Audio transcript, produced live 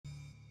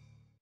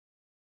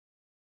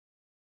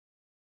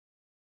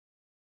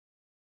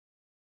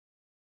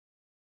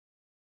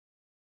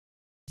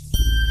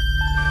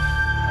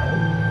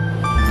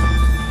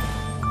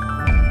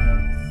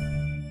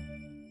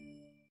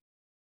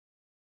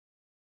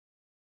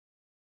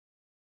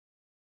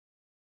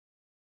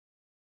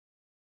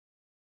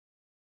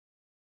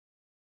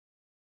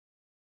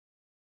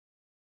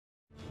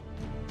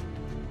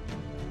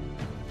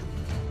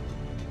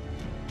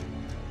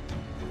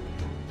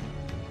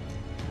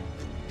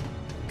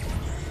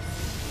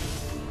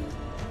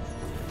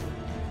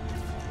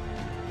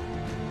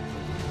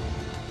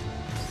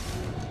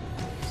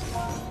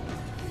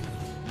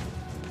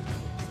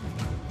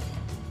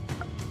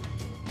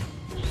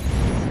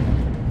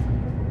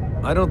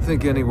I don't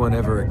think anyone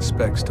ever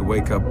expects to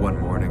wake up one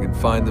morning and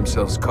find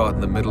themselves caught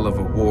in the middle of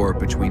a war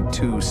between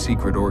two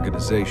secret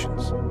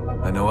organizations.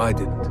 I know I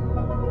didn't.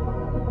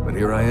 But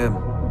here I am.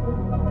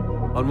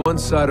 On one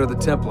side are the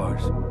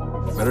Templars,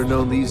 better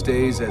known these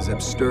days as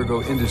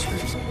Abstergo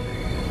Industries.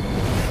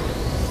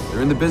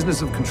 They're in the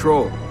business of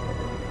control.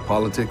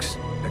 Politics,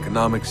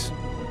 economics,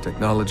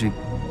 technology.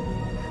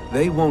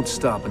 They won't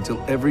stop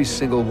until every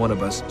single one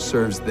of us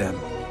serves them.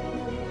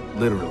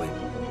 Literally.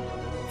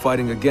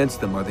 Fighting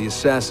against them are the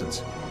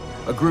Assassins,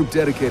 a group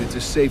dedicated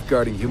to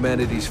safeguarding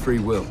humanity's free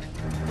will.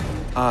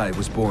 I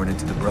was born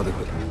into the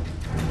Brotherhood.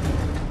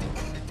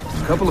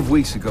 A couple of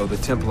weeks ago, the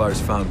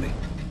Templars found me.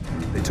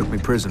 They took me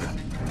prisoner,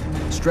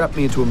 strapped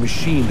me into a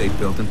machine they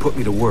built and put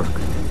me to work.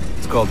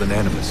 It's called an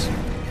Animus,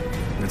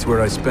 and it's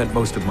where I spent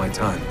most of my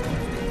time.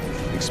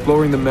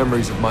 Exploring the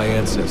memories of my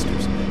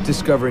ancestors,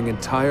 discovering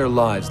entire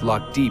lives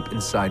locked deep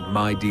inside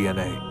my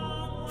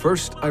DNA.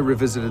 First, I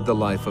revisited the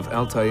life of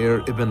Altair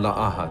ibn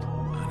La'ahad,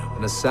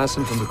 an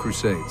assassin from the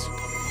Crusades.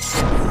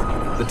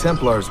 The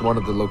Templars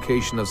wanted the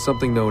location of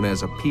something known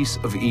as a Piece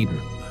of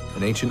Eden,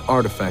 an ancient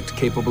artifact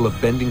capable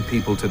of bending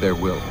people to their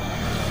will.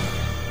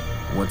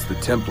 Once the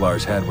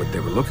Templars had what they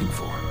were looking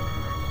for,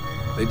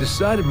 they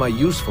decided my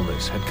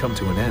usefulness had come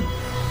to an end.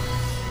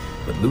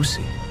 But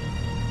Lucy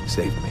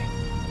saved me.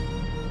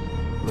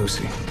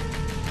 Lucy.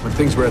 When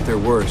things were at their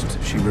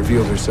worst, she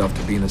revealed herself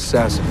to be an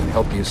assassin and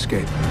helped me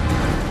escape.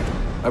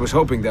 I was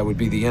hoping that would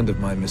be the end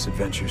of my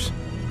misadventures.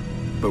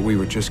 But we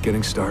were just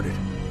getting started.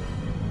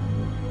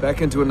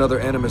 Back into another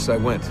Animus I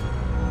went.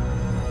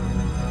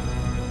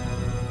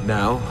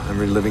 Now, I'm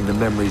reliving the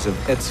memories of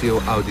Ezio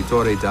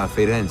Auditore da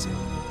Firenze,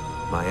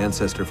 my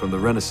ancestor from the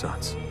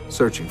Renaissance,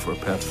 searching for a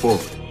path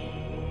forward.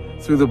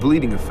 Through the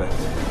bleeding effect,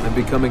 I'm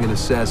becoming an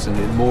assassin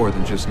in more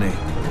than just name.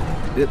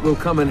 It will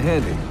come in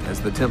handy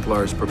as the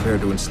Templars prepare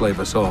to enslave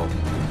us all.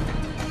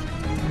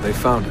 They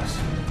found us.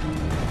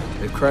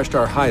 They've crashed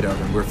our hideout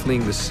and we're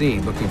fleeing the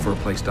scene looking for a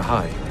place to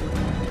hide.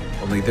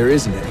 Only there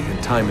isn't any,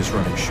 and time is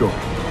running short.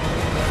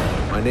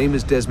 My name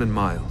is Desmond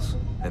Miles,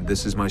 and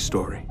this is my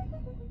story.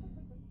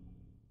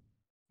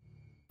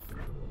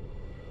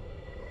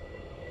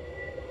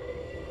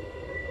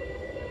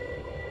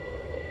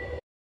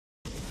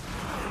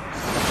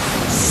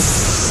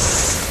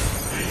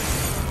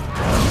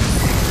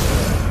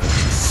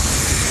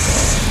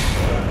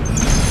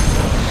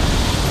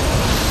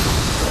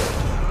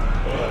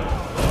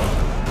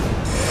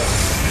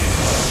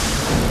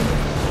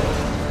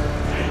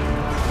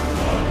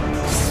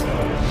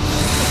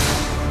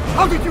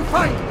 How did you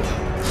find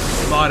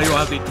me? Mario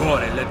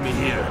Auditore, let me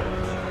hear.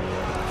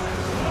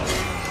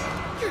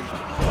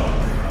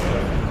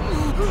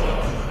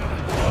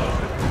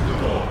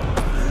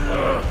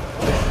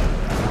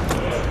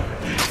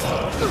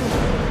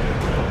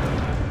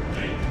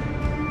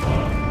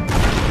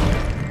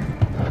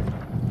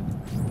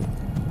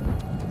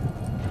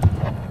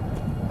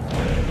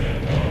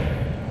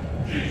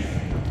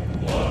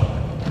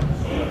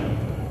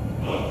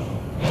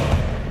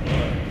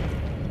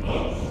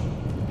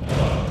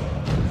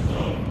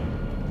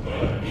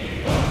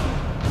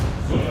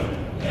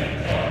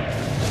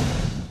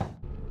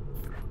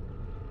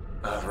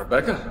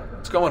 Rebecca,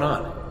 what's going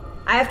on?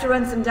 I have to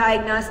run some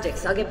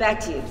diagnostics. I'll get back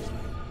to you.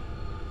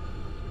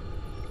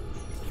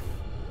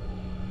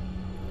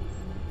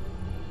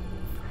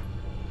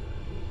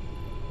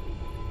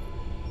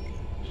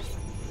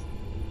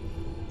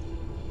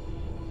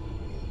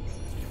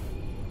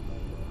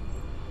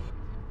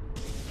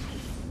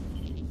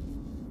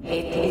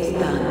 It is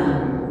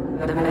done.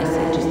 The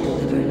message is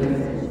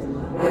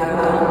delivered. We are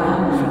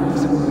gone now from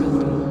this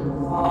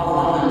world.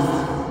 All of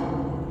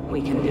us.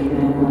 We can do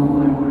no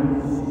more.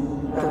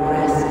 The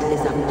rest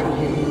is up to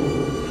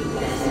you,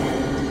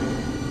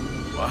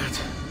 Desmond. What?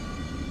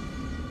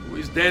 Who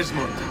is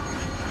Desmond?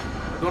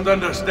 I don't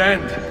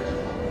understand.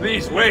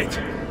 Please, wait.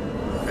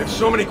 I have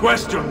so many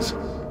questions.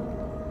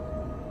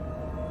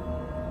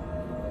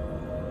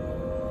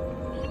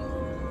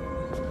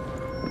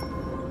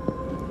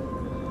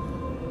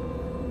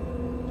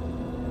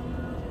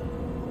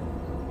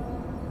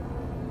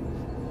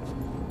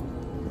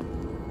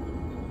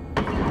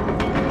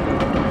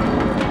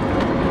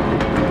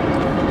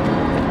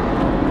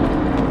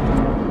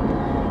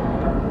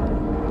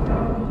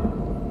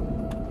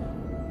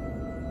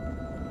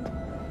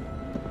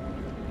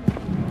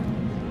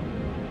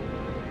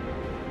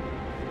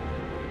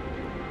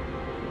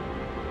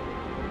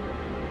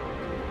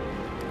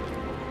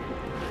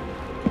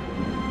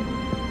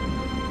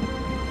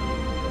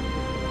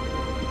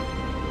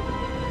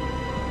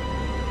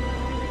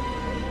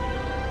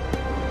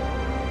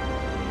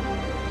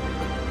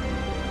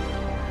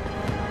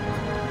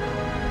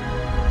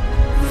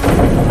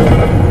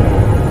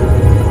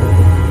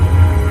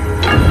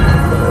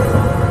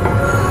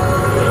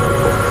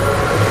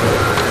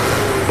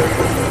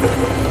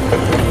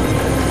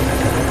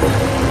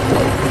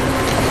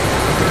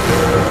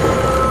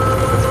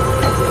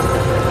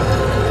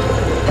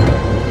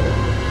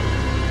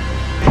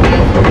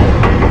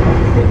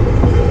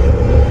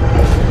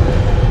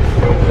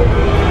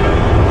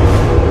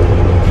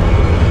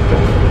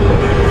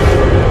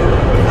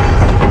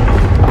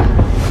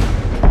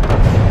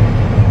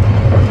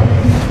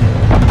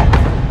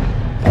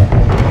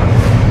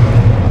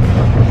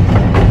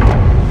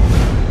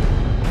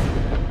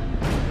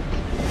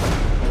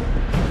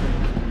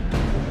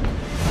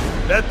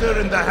 Better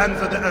in the hands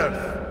of the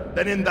earth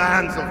than in the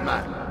hands of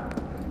man.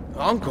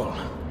 Uncle.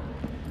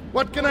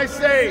 What can I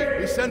say?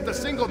 We sent a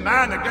single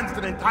man against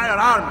an entire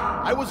army.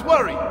 I was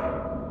worried.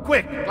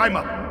 Quick, climb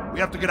up. We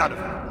have to get out of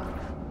here.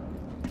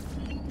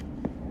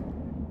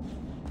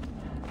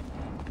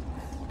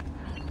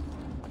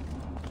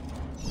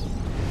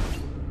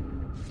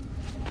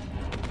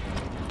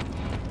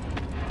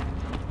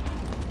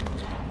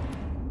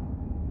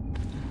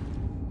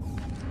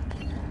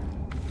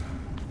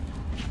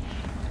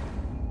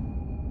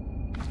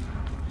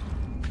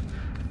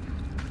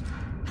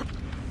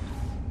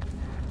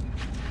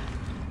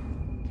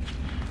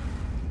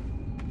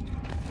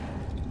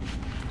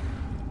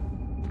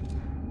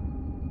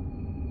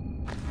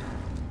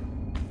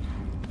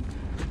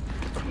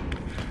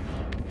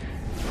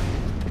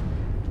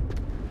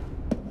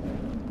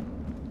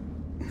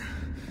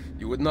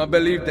 You would not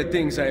believe the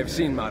things I have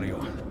seen,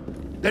 Mario.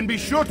 Then be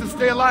sure to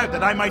stay alive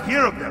that I might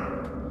hear of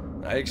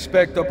them. I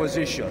expect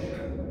opposition.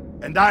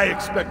 And I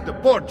expect the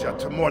Borgia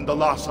to mourn the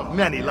loss of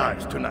many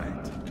lives tonight.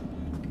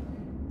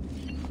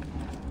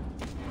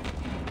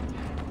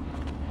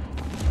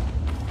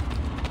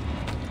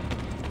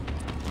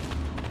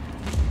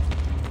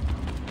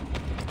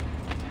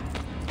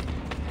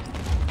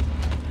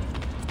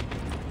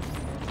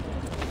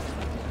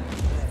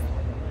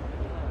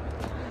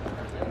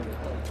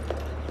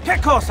 Che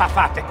cosa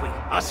fate qui?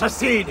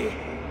 Assassini!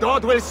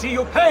 God will see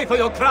you pay for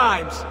your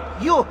crimes!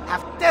 You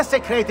have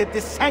desecrated the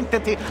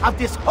sanctity of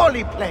this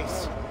holy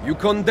place! You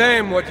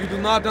condemn what you do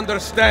not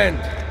understand.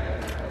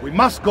 We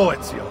must go,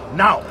 Ezio,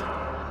 now!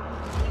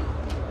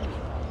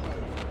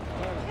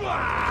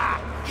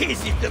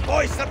 Is it the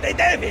voice of the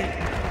devil?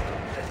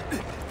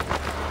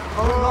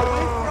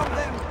 Away from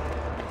them!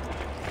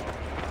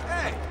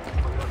 Hey!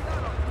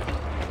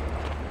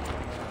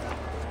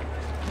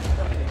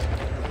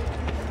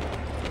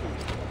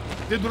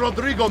 Did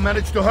Rodrigo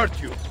manage to hurt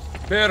you?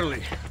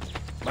 Barely.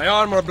 My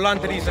armor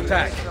blunted his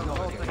attack.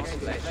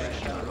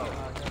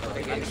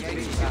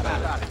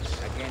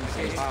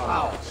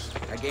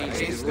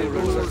 Against the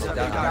rulers of the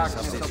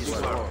darkness of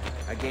this world,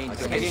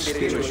 against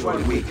spiritual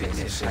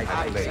weakness in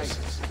high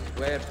places.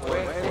 Wherefore,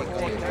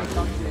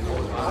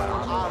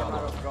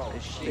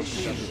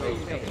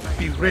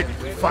 be ready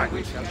to fight.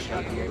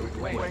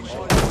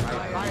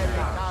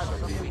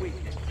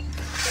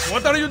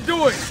 What are you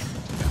doing?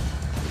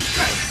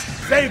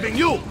 Saving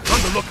you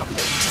from the look of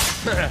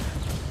it.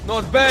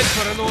 Not bad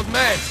for an old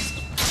man.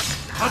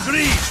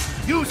 Agreed.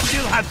 You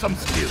still have some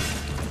skill.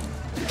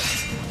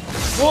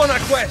 Buona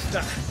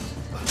questa.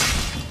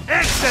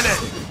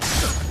 Excellent.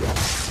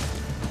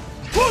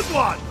 Good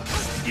one.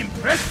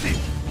 Impressive.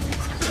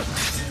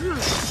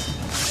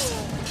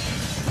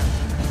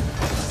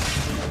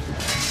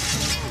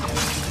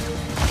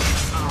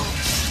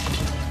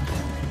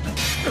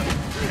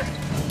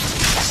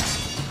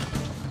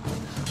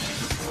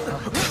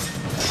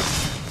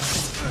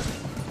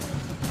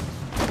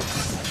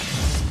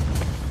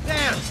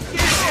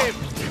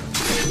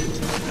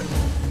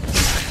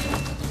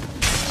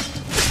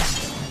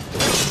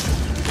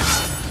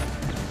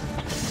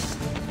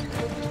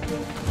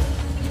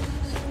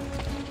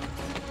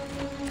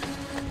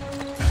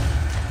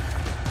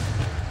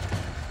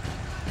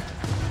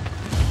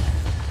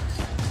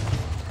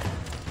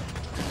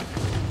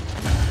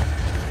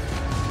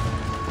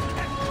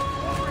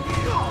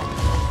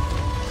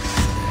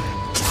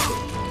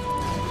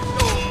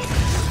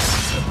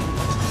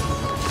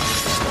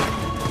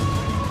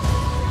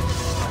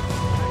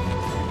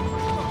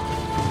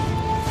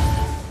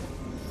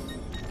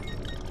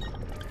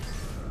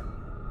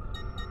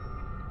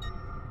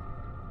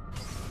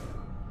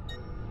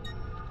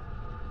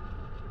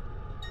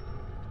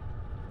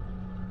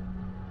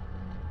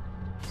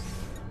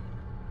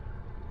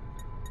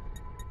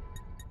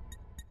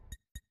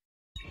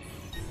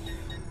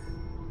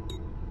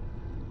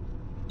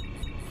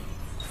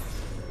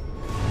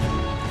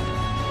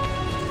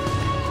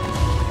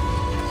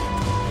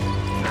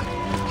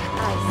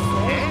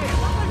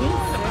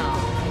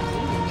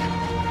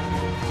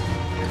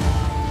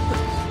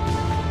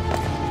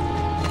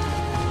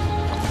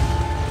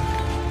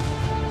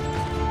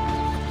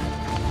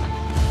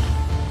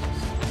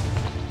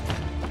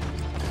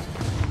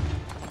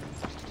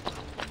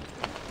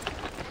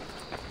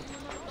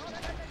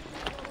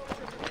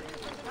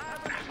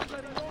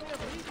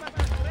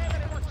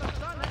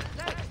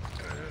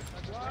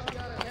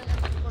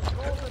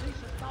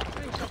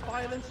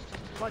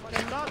 But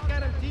cannot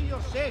guarantee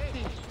your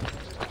safety.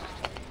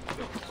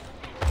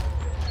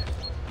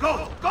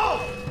 Go! Go!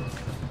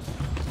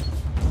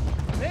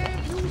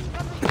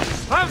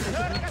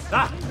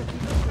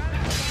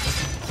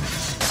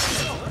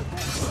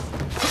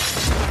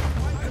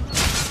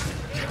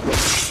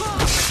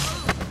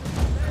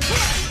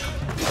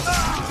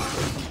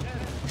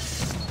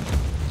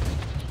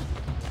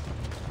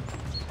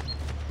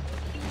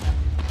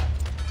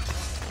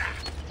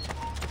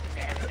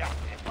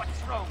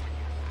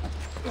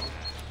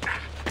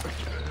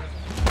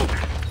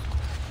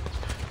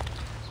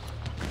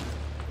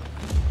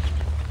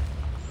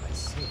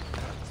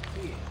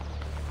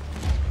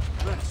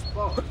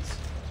 boats.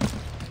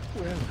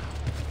 Well...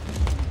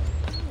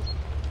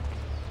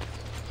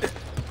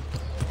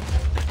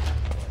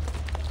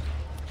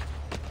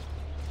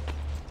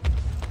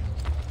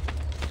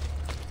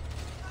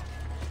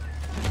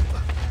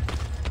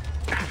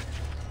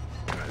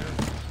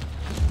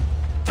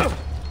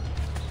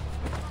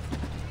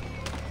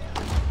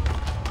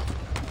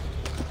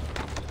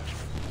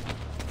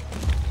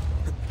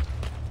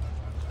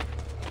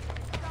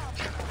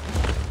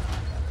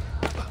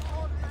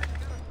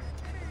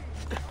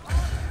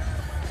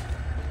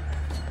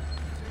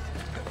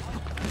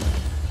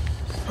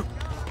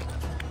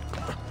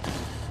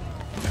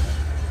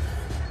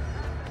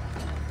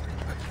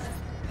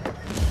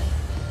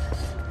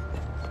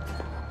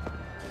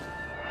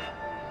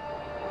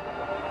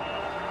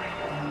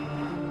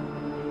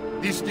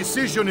 This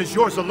decision is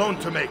yours alone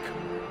to make.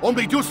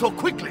 Only do so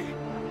quickly.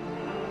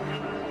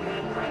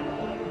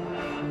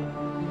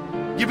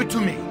 Give it to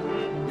me.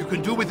 You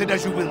can do with it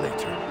as you will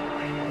later.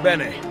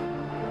 Bene.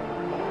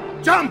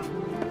 Jump!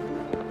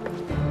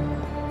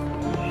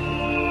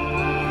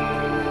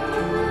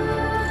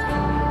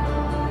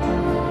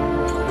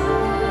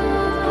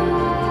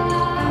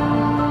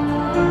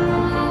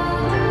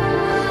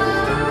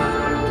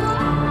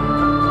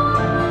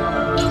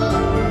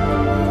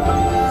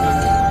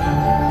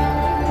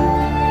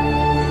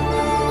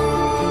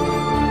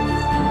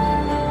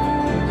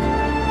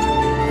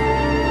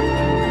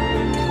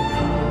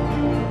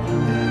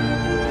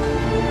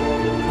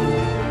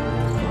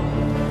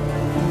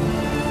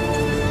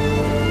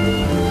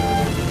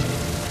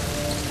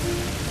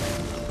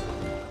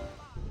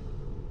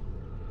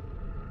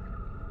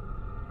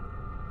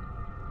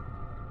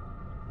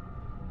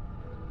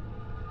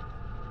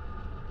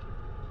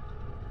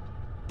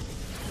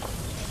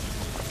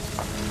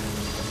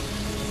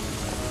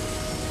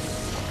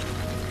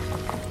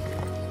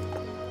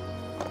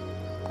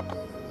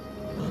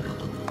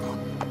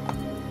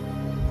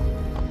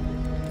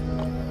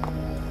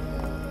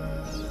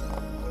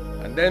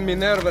 And then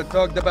Minerva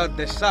talked about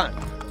the sun.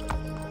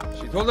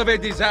 She told of a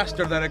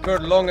disaster that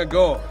occurred long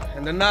ago,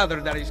 and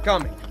another that is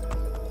coming.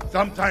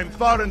 Sometime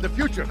far in the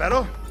future,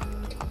 Vero.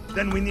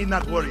 Then we need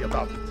not worry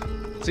about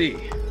it. See.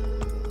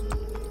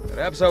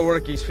 Perhaps our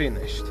work is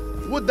finished.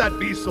 Would that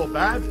be so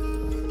bad?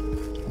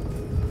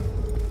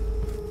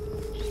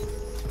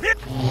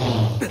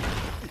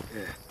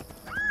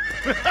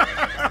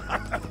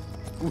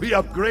 We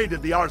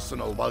upgraded the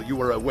arsenal while you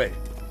were away.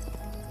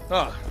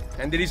 Ah,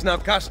 and it is now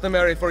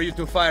customary for you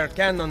to fire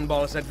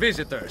cannonballs at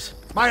visitors.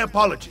 My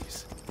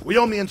apologies. We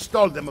only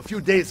installed them a few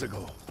days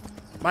ago.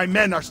 My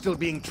men are still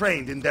being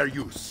trained in their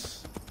use.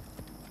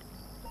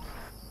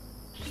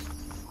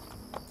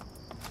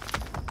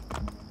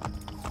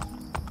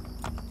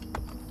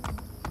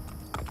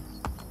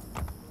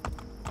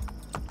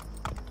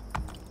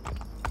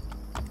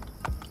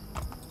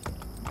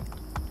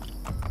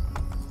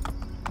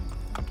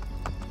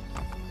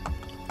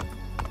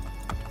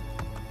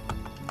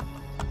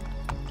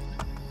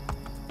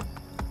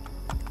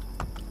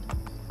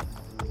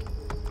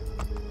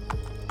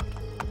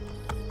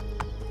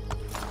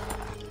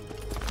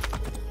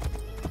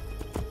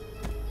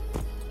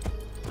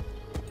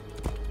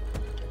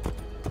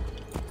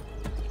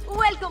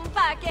 Welcome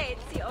back,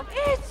 Ezio.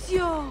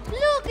 Ezio!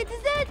 Look, it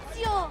is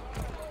Ezio!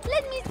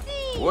 Let me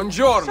see!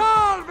 Buongiorno!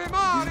 Salve,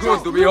 Mario! It's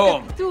good to be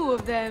home. Two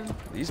of them.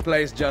 This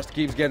place just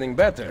keeps getting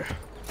better.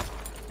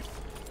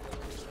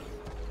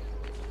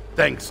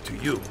 Thanks to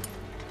you.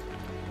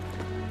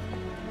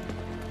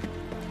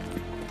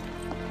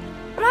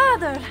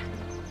 Brother!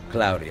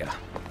 Claudia.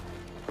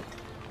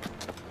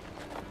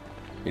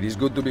 It is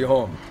good to be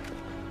home.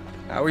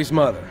 How is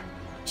Mother?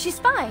 She's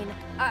fine.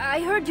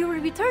 I heard you were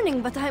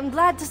returning, but I'm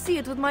glad to see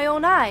it with my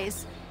own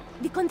eyes.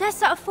 The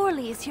Contessa of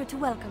Forli is here to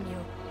welcome you.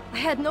 I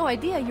had no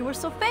idea you were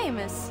so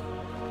famous.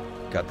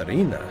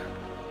 Caterina?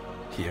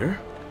 Here?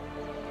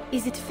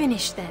 Is it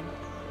finished then?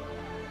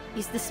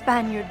 Is the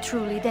Spaniard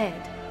truly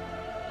dead?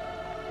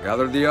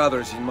 Gather the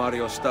others in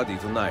Mario's study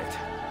tonight.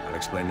 I'll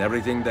explain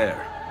everything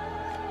there.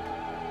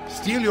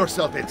 Steel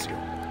yourself,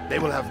 Ezio. They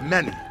will have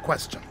many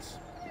questions.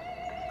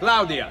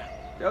 Claudia!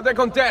 Tell the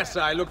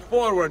Contessa I look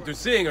forward to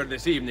seeing her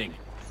this evening.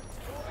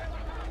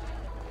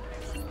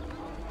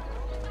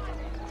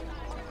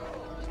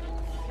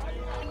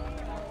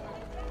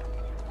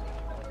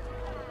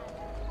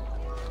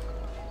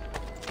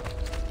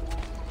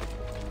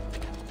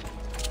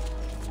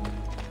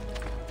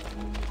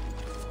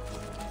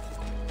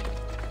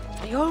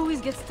 I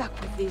always get stuck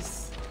with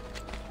this.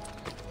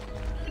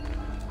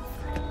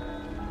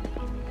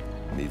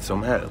 Need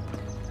some help?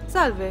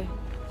 Salve.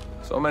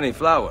 So many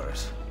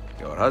flowers.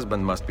 Your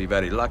husband must be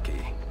very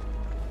lucky.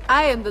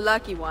 I am the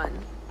lucky one.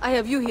 I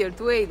have you here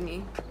to aid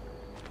me.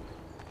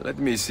 Let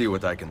me see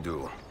what I can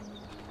do.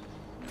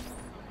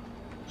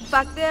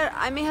 Back there,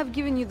 I may have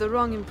given you the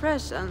wrong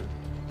impression.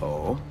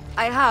 Oh?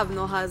 I have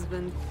no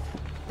husband.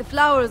 The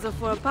flowers are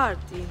for a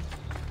party.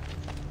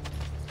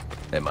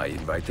 Am I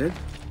invited?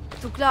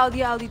 To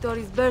Claudia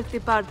Auditore's birthday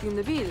party in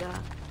the villa.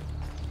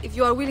 If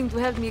you are willing to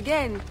help me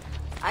again,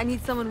 I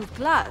need someone with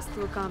class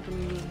to accompany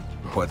me.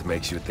 What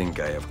makes you think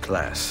I have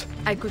class?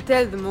 I could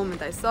tell the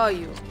moment I saw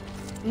you.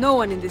 No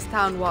one in this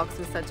town walks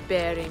with such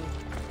bearing.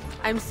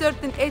 I'm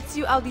certain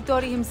Ezio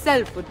Auditore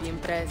himself would be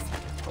impressed.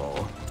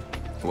 Oh?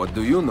 What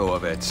do you know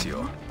of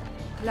Ezio?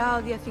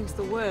 Claudia thinks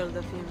the world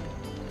of him,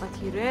 but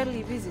he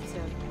rarely visits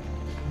her.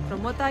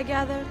 From what I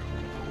gather,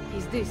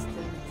 he's distant.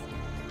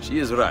 She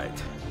is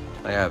right.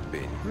 I have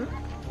been.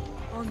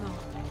 Oh no.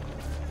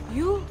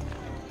 You?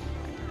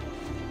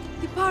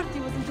 The party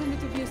was intended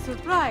to be a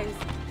surprise.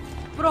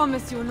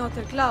 Promise you will not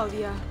tell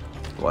Claudia.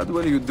 What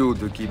will you do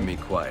to keep me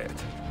quiet?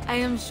 I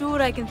am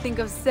sure I can think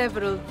of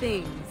several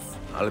things.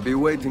 I'll be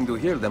waiting to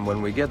hear them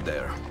when we get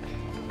there.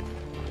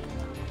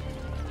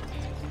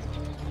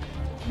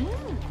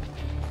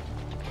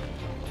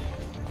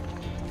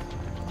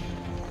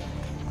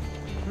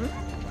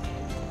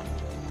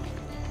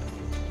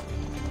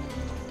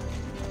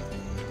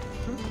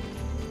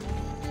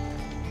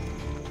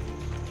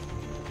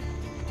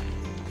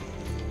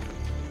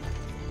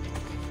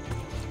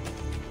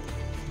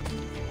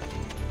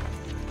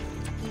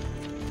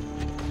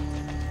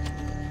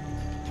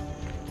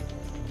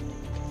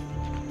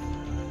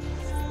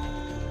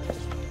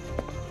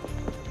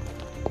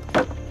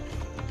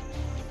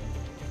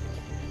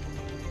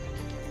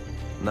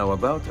 Now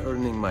about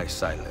earning my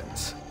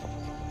silence.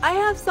 I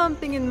have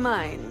something in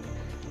mind.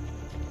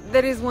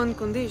 There is one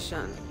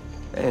condition.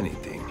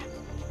 Anything.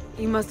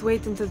 You must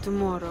wait until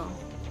tomorrow.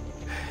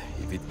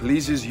 If it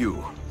pleases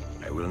you,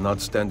 I will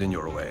not stand in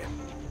your way.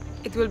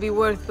 It will be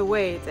worth the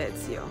wait,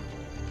 Ezio.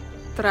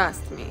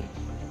 Trust me.